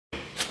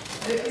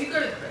You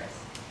got it,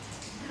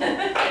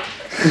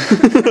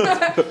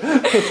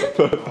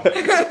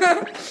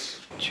 Chris.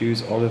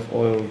 Choose olive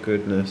oil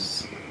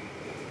goodness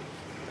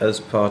as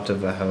part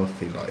of a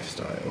healthy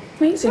lifestyle.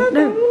 Amazing.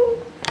 No.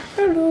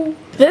 Hello.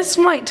 This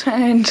might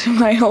turn into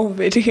my whole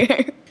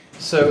video.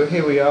 So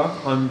here we are.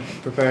 I'm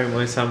preparing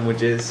my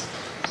sandwiches.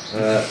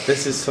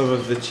 This is some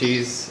of the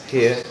cheese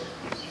here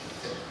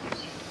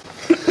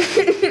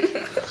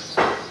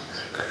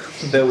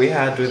that we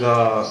had with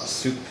our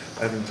soup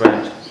and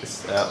bread.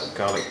 This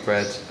garlic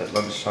bread at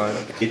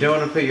lunchtime. You don't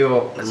want to put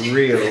your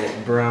real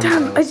brown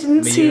Dan, I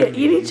didn't see it.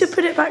 You need to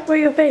put it back by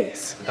your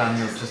face.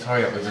 Daniel, just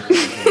hurry up with the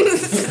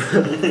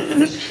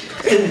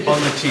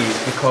on the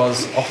cheese,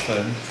 because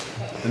often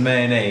the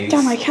mayonnaise.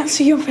 Dan, I can't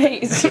see your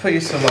face. Put your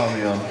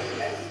salami on.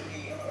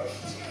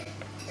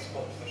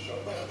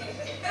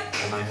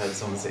 And I heard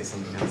someone say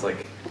something. I was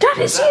like, Dan,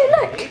 it's you.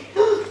 Look.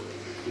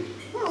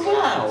 "Oh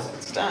wow,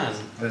 it's Dan."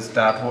 There's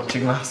Dad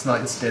watching last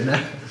night's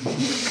dinner.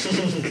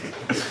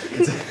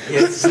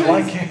 It's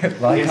like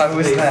I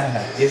was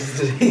there.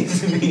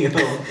 Yesterday's meal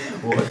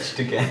watched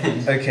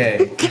again.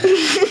 Okay.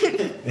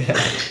 Yeah.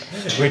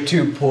 We're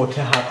too poor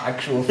to have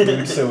actual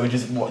food, so we're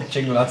just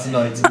watching last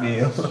night's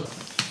meal.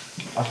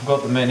 I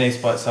forgot the mayonnaise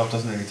by itself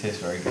doesn't really taste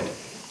very good.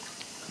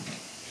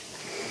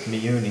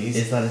 Mayonnaise.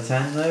 Is that a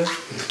 10 though?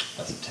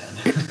 That's a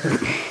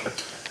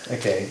 10.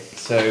 Okay,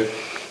 so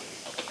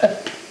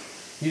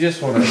you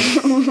just want to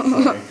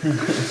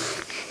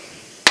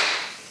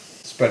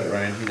spread it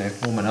around, you know,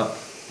 warm it up.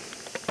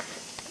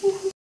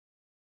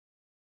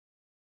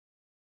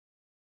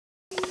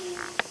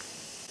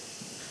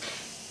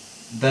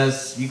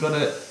 You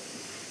gotta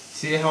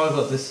see how I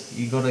got this.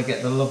 You gotta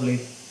get the lovely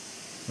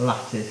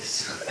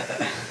lattice.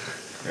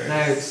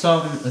 Now,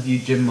 some of you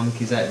gym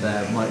monkeys out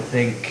there might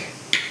think,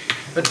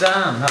 but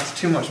damn, that's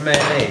too much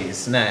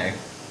mayonnaise. Now,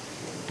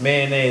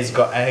 mayonnaise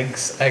got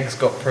eggs, eggs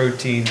got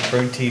protein,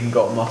 protein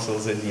got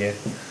muscles in you.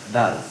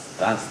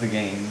 That's the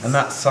game. And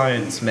that's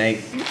science,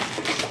 mate.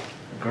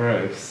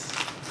 Gross.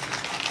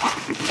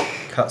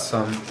 Cut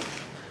some.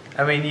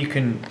 I mean, you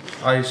can.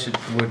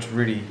 Would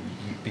really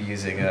be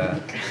using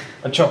a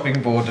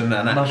chopping board and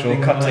an actual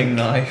cutting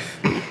knife,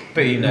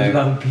 but you know,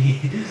 lumpy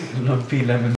lemon.